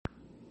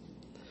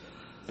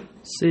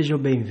Sejam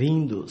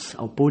bem-vindos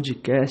ao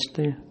podcast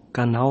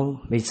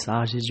canal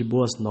Mensagens de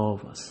Boas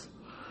Novas,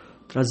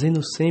 trazendo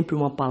sempre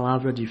uma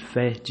palavra de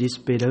fé, de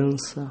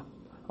esperança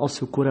ao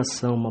seu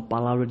coração, uma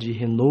palavra de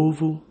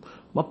renovo,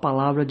 uma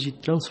palavra de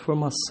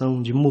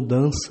transformação, de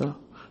mudança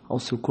ao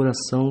seu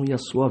coração e à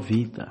sua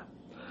vida.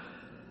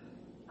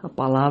 A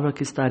palavra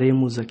que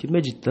estaremos aqui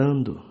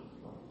meditando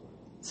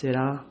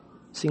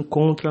se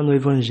encontra no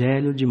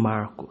Evangelho de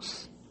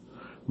Marcos.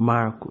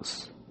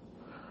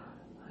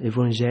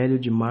 Evangelho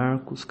de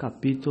Marcos,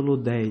 capítulo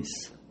 10,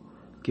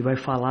 que vai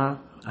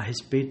falar a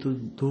respeito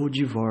do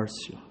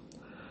divórcio,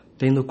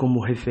 tendo como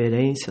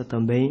referência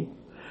também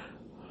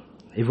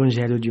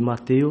Evangelho de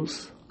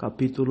Mateus,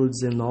 capítulo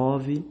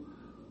 19,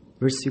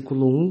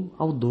 versículo 1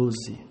 ao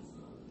 12,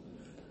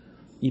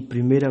 e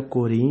 1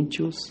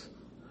 Coríntios,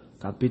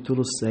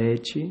 capítulo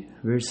 7,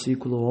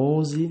 versículo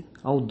 11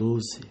 ao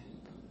 12.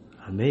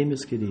 Amém,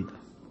 meus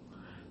queridos?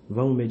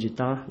 Vamos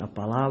meditar na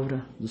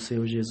palavra do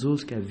Senhor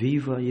Jesus, que é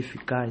viva e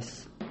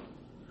eficaz.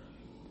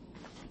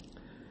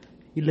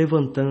 E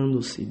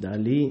levantando-se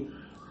dali,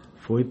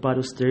 foi para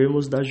os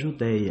termos da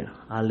Judeia,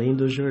 além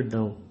do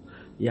Jordão,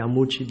 e a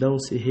multidão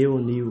se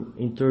reuniu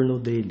em torno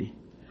dele,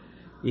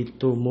 e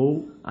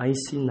tomou a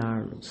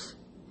ensinar-nos,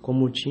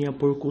 como tinha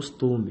por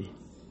costume.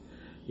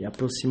 E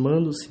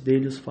aproximando-se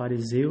dele os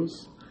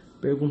fariseus,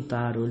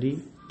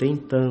 perguntaram-lhe,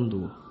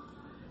 tentando-o: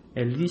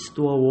 é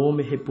lícito ao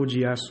homem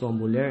repudiar sua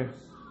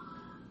mulher?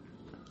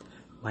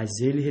 Mas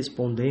ele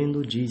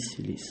respondendo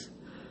disse-lhes: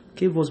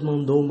 que vos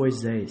mandou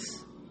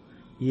Moisés?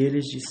 E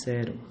eles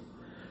disseram: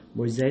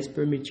 Moisés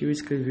permitiu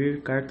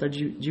escrever carta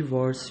de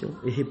divórcio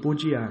e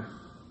repudiar.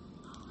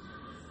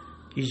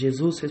 E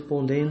Jesus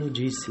respondendo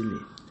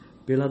disse-lhe: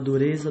 pela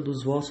dureza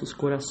dos vossos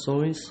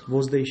corações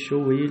vos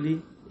deixou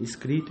ele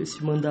escrito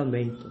esse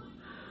mandamento.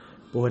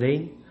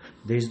 Porém,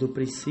 desde o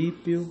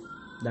princípio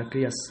da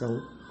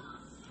criação,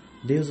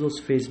 Deus os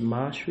fez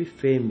macho e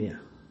fêmea.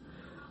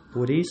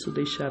 Por isso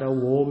deixará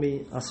o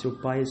homem a seu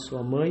pai e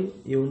sua mãe,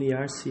 e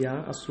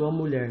unir-se-á a sua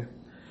mulher,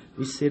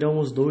 e serão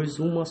os dois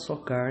uma só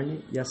carne,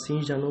 e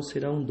assim já não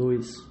serão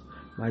dois,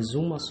 mas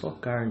uma só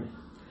carne.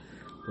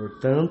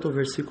 Portanto,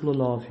 versículo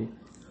 9,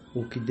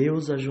 o que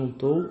Deus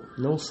ajuntou,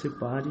 não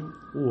separe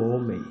o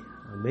homem.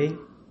 Amém?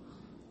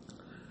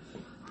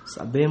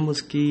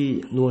 Sabemos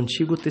que no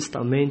Antigo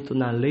Testamento,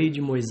 na lei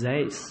de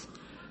Moisés,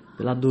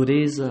 pela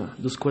dureza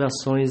dos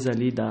corações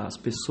ali das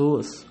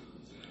pessoas,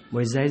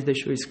 Moisés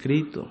deixou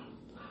escrito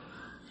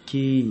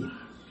que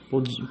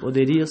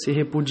poderia se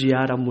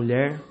repudiar a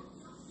mulher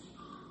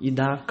e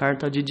dar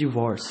carta de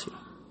divórcio.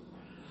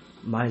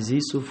 Mas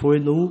isso foi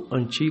no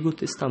Antigo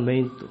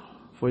Testamento,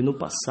 foi no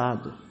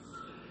passado.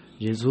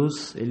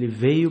 Jesus, ele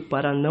veio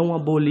para não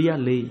abolir a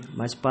lei,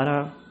 mas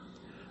para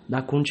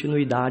dar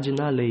continuidade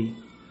na lei.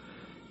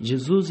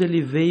 Jesus,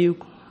 ele veio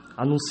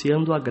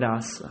anunciando a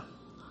graça,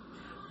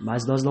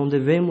 mas nós não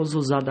devemos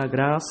usar da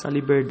graça, a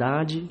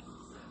liberdade,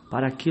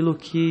 para aquilo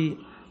que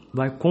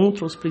vai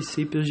contra os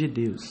princípios de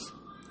Deus.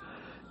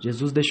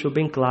 Jesus deixou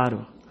bem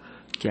claro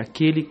que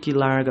aquele que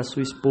larga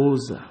sua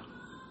esposa,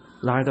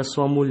 larga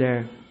sua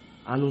mulher,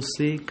 a não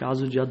ser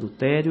caso de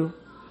adultério,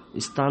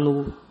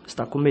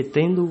 está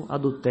cometendo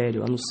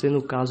adultério, a não ser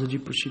no caso de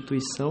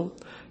prostituição,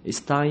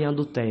 está em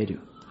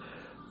adultério.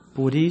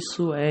 Por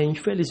isso,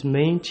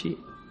 infelizmente,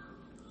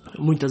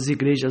 muitas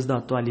igrejas da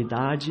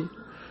atualidade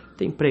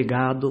têm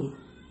pregado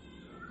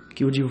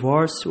que o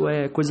divórcio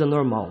é coisa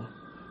normal,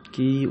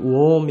 que o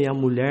homem e a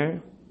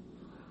mulher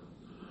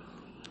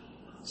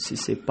se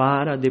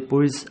separa,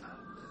 depois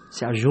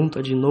se ajunta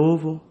de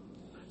novo,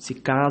 se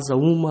casa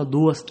 1,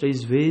 2,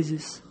 3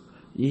 vezes,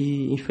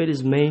 e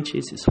infelizmente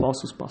esses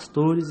falsos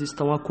pastores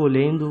estão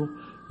acolhendo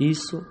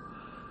isso,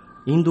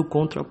 indo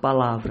contra a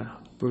palavra,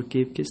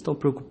 porque estão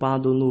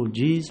preocupados no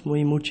dízimo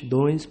e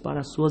multidões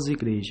para as suas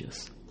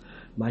igrejas.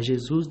 Mas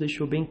Jesus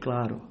deixou bem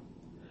claro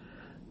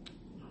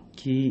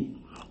que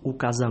o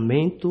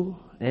casamento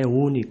é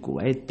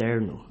único, é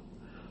eterno.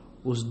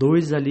 Os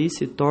dois ali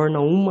se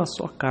tornam uma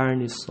só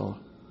carne só.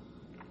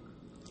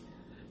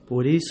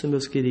 Por isso,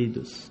 meus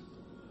queridos,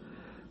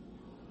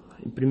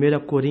 em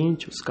 1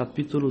 Coríntios,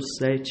 capítulo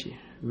 7,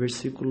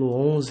 versículo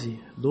 11,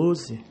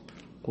 12,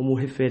 como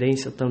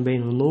referência também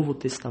no Novo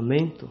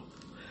Testamento,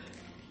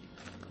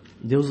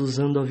 Deus,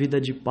 usando a vida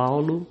de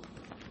Paulo,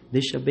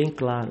 deixa bem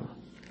claro.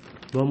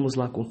 Vamos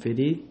lá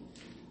conferir.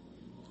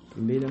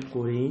 1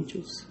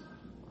 Coríntios,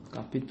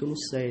 capítulo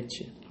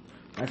 7.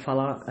 Vai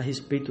falar a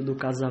respeito do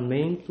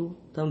casamento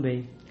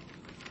também,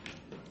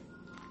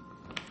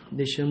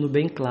 deixando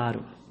bem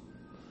claro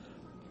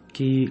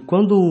que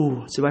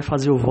quando você vai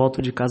fazer o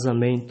voto de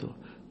casamento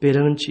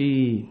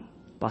perante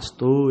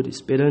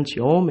pastores,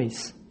 perante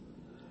homens,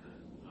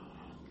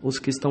 os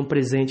que estão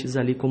presentes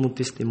ali como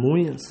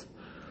testemunhas,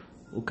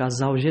 o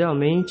casal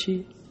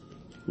geralmente,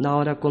 na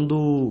hora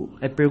quando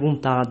é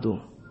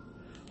perguntado: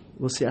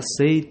 você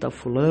aceita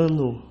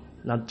fulano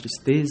na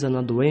tristeza,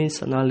 na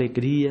doença, na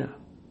alegria,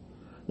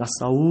 na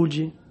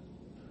saúde,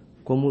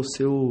 como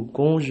seu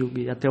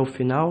cônjuge até o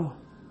final?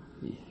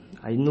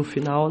 Aí no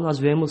final nós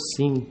vemos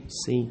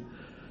sim,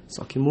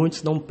 Só que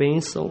muitos não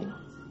pensam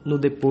no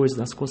depois,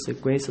 nas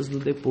consequências do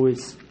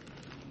depois.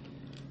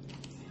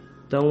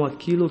 Então,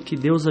 aquilo que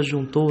Deus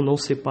ajuntou, não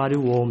separe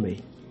o homem.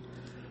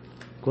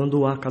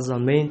 Quando há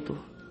casamento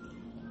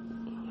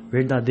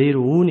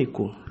verdadeiro,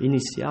 único,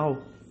 inicial,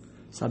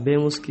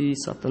 sabemos que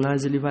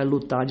Satanás ele vai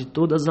lutar de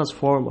todas as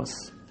formas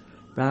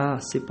para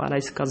separar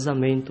esse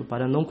casamento,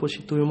 para não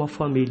constituir uma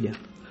família.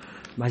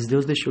 Mas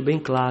Deus deixou bem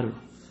claro,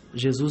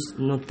 Jesus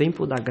no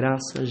tempo da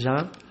graça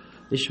já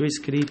deixou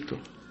escrito,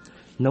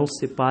 não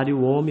separe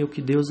o homem o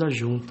que Deus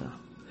ajunta.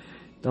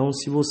 Então,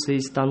 se você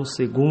está no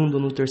segundo,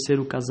 no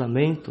terceiro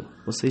casamento,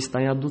 você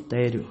está em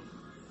adultério.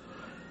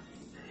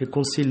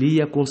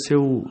 Reconcilia com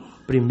seu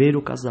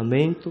primeiro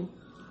casamento,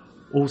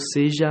 ou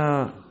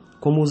seja,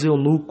 como os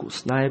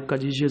eunucos na época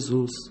de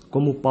Jesus,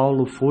 como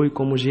Paulo foi,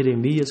 como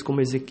Jeremias,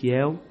 como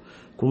Ezequiel,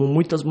 como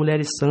muitas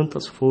mulheres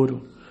santas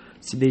foram.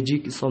 Se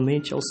dedique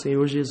somente ao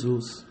Senhor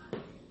Jesus.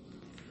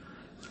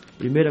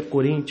 1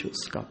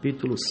 Coríntios,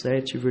 capítulo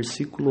 7,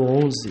 versículo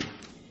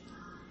 11.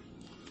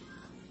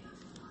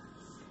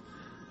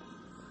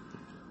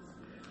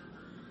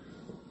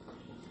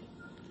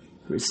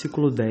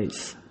 Versículo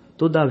 10.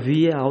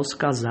 Todavia aos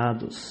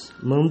casados,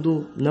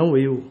 mando não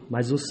eu,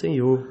 mas o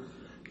Senhor,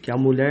 que a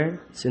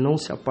mulher se não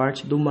se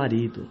aparte do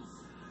marido,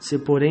 se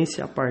porém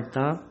se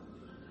apartar,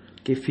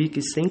 que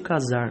fique sem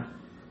casar,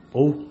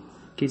 ou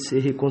que se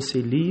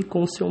reconcilie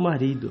com seu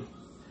marido,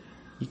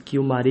 e que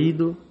o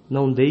marido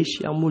não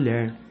deixe a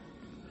mulher.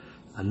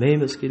 Amém,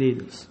 meus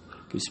queridos?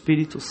 Que o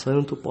Espírito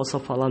Santo possa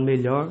falar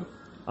melhor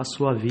a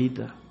sua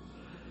vida.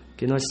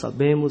 Que nós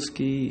sabemos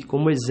que,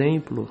 como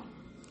exemplo,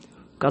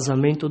 o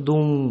casamento de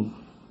um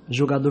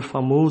jogador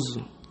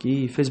famoso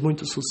que fez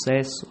muito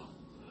sucesso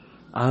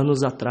há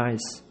anos atrás.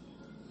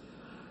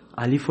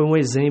 Ali foi um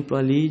exemplo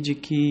ali de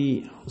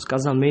que os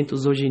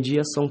casamentos hoje em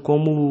dia são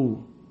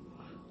como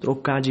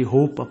trocar de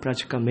roupa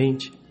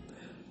praticamente.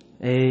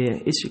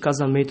 Este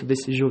casamento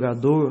desse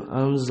jogador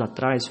há anos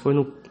atrás foi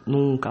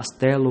num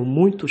castelo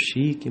muito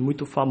chique,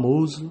 muito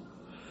famoso.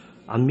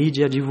 A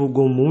mídia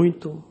divulgou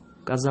muito,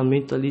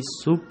 casamento ali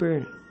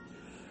super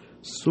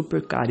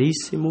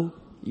caríssimo.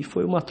 E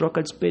foi uma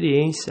troca de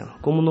experiência,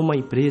 como numa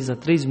empresa,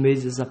 3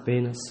 meses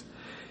apenas.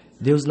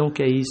 Deus não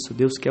quer isso,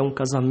 Deus quer um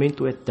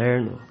casamento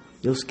eterno,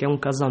 Deus quer um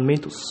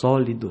casamento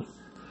sólido,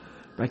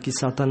 para que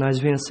Satanás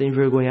venha ser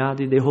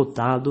envergonhado e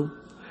derrotado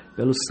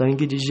pelo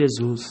sangue de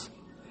Jesus.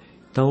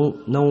 Então,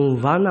 não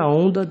vá na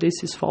onda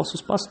desses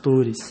falsos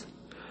pastores,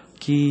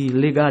 que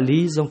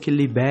legalizam, que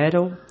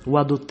liberam o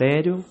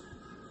adultério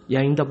e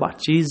ainda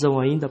batizam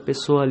ainda a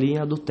pessoa ali em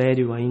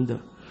adultério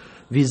ainda.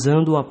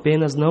 Visando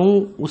apenas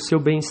não o seu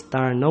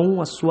bem-estar, não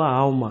a sua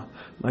alma,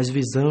 mas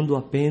visando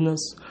apenas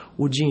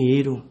o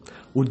dinheiro,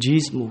 o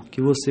dízimo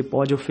que você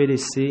pode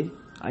oferecer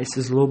a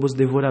esses lobos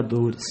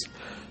devoradores.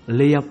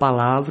 Leia a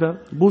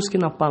palavra, busque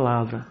na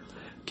palavra,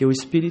 que o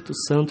Espírito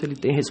Santo ele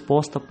tem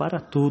resposta para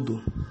tudo.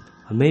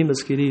 Amém,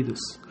 meus queridos?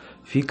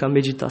 Fica a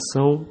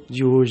meditação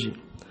de hoje.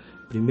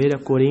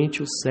 1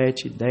 Coríntios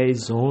 7,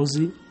 10,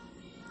 11,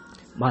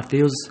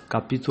 Mateus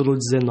capítulo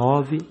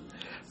 19,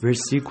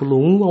 versículo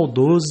 1 ao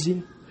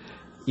 12,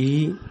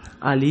 e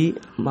ali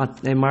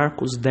é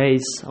Marcos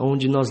 10,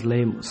 onde nós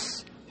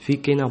lemos.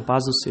 Fiquem na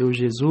paz do Senhor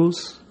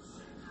Jesus.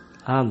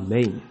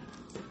 Amém.